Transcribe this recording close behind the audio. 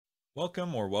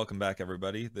Welcome back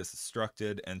everybody. This is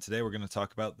Structed, and today we're going to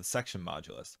talk about the section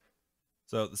modulus.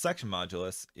 So the section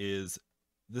modulus is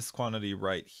this quantity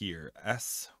right here,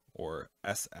 S or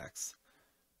Sx.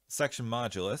 Section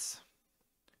modulus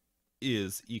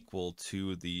is equal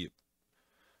to the,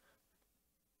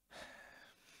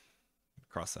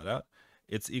 cross that out,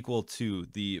 it's equal to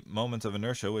the moment of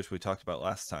inertia, which we talked about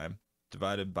last time,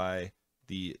 divided by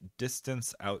the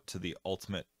distance out to the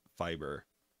ultimate fiber,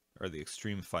 or the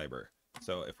extreme fiber.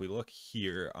 So if we look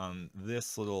here on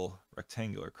this little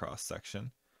rectangular cross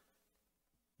section,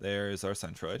 there is our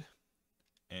centroid,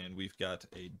 and we've got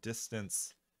a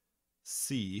distance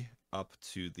C up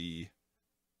to the,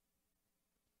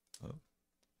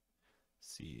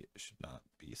 C should not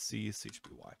be C, C should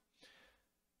be Y.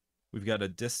 We've got a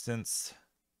distance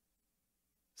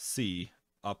C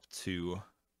up to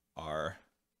our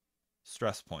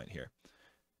stress point here.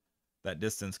 That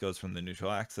distance goes from the neutral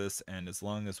axis, and as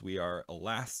long as we are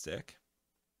elastic,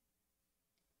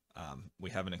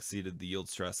 we haven't exceeded the yield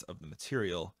stress of the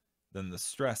material, then the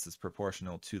stress is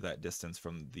proportional to that distance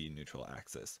from the neutral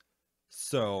axis.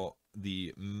 So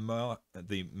the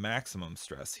maximum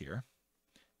stress here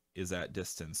is at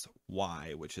distance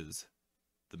y, which is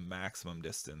the maximum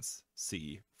distance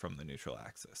c from the neutral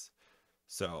axis.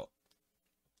 So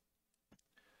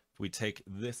if we take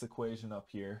this equation up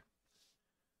here,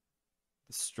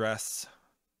 the stress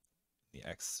in the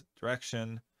x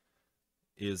direction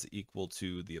is equal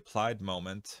to the applied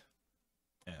moment,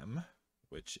 m,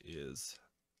 which is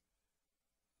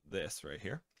this right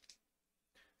here,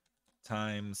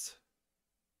 times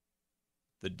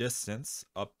the distance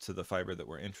up to the fiber that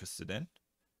we're interested in,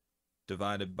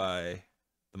 divided by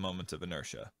the moment of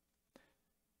inertia.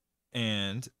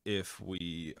 And if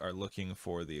we are looking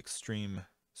for the extreme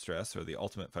stress or the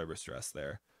ultimate fiber stress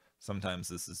there, sometimes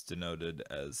this is denoted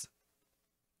as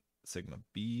sigma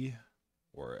B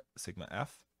or sigma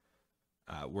F.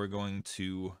 We're going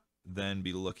to then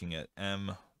be looking at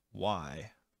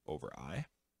my over I,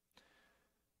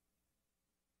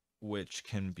 which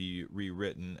can be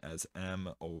rewritten as m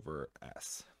over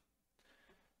s.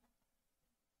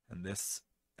 And this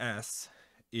s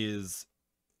is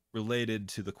related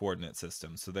to the coordinate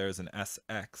system. So there's an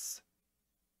sx,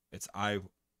 it's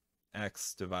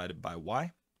ix divided by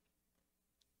y.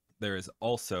 There is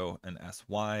also an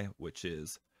sy, which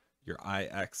is your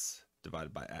ix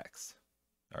divided by x,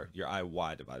 or your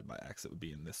iy divided by x. It would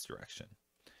be in this direction.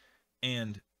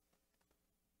 And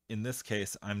in this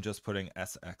case, I'm just putting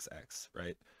sxx,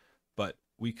 right? But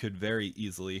we could very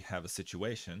easily have a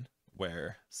situation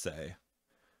where, say,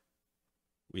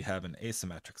 we have an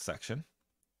asymmetric section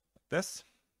like this,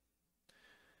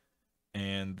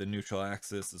 and the neutral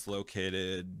axis is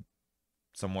located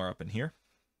somewhere up in here,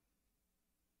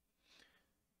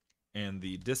 and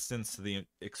the distance to the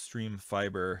extreme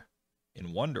fiber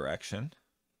in one direction,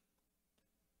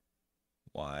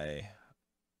 y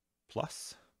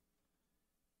plus,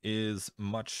 is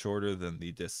much shorter than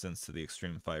the distance to the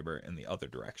extreme fiber in the other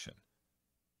direction.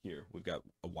 Here we've got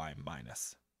a y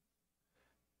minus.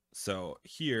 So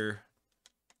here,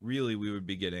 really we would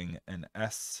be getting an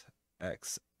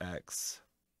sxx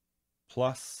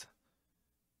plus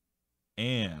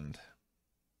and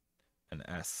an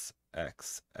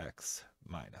sxx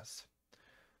minus.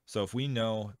 So if we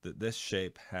know that this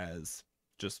shape has,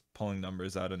 just pulling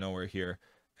numbers out of nowhere here,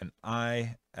 an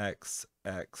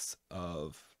ixx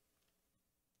of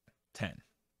 10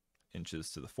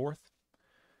 inches to the fourth,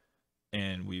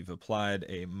 and we've applied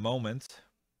a moment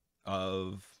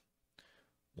of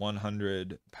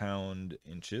 100 pound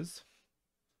inches,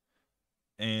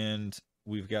 and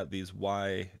we've got these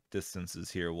y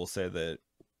distances here. We'll say that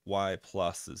y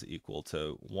plus is equal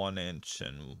to 1 inch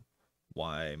and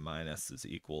y minus is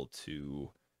equal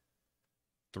to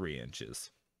 3 inches.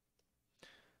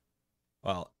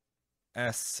 Well,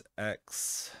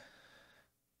 sx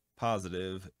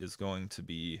positive is going to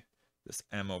be this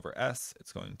m over s.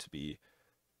 It's going to be,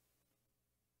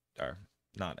 or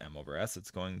not m over s,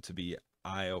 it's going to be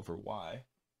I over y,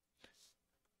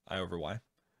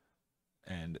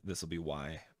 and this will be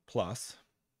y plus.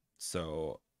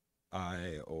 So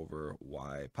I over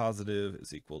y positive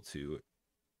is equal to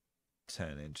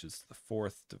 10 inches to the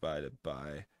fourth divided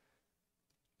by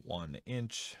 1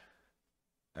 inch.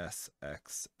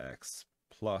 Sxx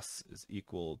plus is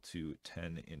equal to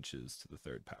 10 inches to the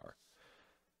third power.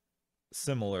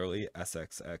 Similarly,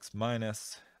 sxx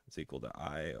minus is equal to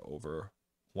I over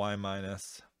y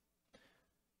minus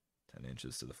 10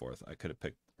 inches to the fourth. I could have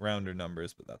picked rounder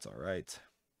numbers, but that's all right.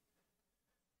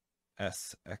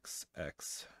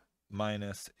 Sxx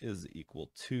minus is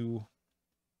equal to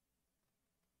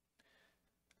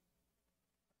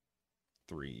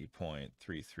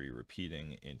 3.33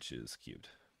 repeating inches cubed,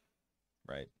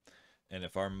 right? And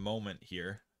if our moment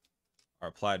here, our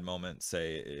applied moment,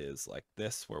 say, is like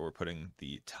this, where we're putting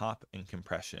the top in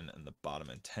compression and the bottom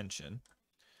in tension,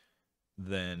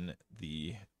 then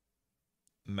the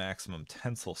maximum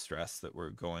tensile stress that we're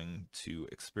going to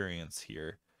experience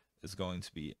here is going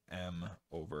to be M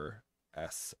over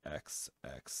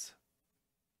SXX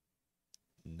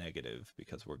negative,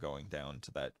 because we're going down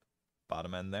to that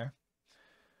bottom end there.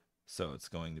 So it's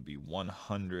going to be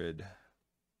 100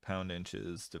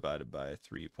 pound-inches divided by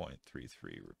 3.33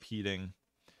 repeating,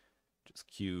 just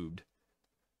cubed.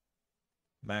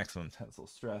 Maximum tensile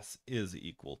stress is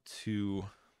equal to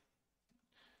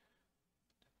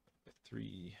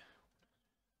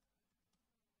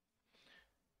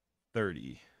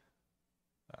 330,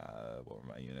 what were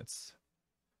my units?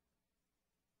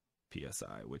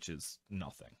 PSI, which is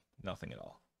nothing at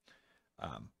all.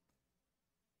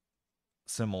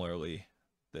 Similarly,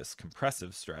 this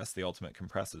compressive stress, the ultimate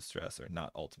compressive stress, or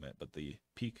not ultimate, but the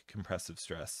peak compressive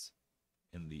stress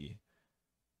in the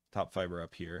top fiber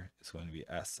up here is going to be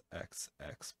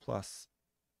SXX plus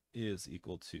is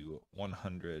equal to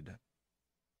 100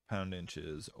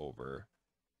 pound-inches over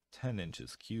 10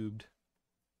 inches cubed.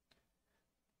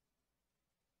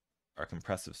 Our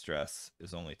compressive stress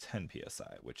is only 10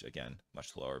 psi, which again,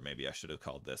 much lower. Maybe I should have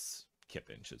called this kip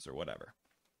inches or whatever.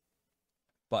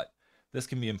 But this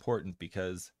can be important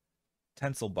because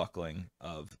tensile buckling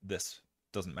of this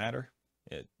doesn't matter.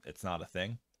 It's not a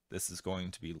thing. This is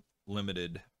going to be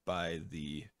limited by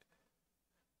the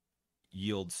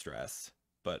yield stress,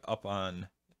 but up on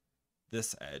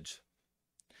this edge,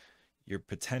 you're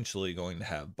potentially going to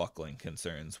have buckling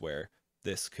concerns where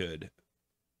this could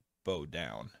bow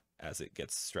down as it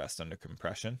gets stressed under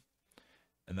compression,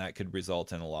 and that could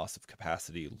result in a loss of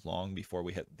capacity long before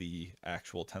we hit the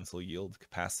actual tensile yield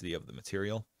capacity of the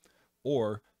material.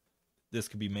 Or this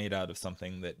could be made out of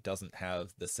something that doesn't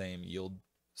have the same yield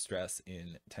stress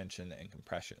in tension and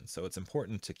compression. So it's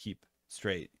important to keep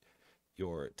straight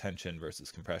your tension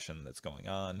versus compression that's going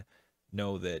on.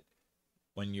 Know that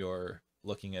when you're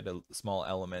looking at a small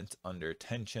element under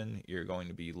tension, you're going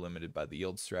to be limited by the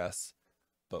yield stress.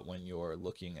 But when you're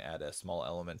looking at a small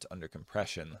element under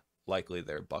compression, likely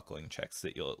there are buckling checks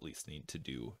that you'll at least need to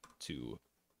do to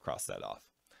cross that off.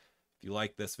 If you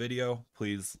like this video,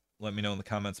 please let me know in the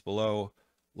comments below.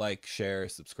 Like, share,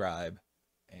 subscribe,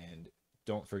 and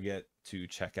don't forget to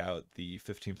check out the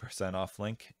 15% off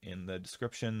link in the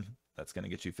description. That's going to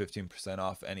get you 15%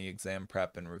 off any exam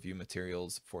prep and review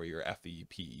materials for your FE,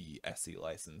 PE, SE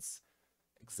license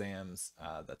exams.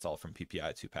 That's all from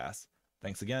PPI 2Pass.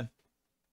 Thanks again.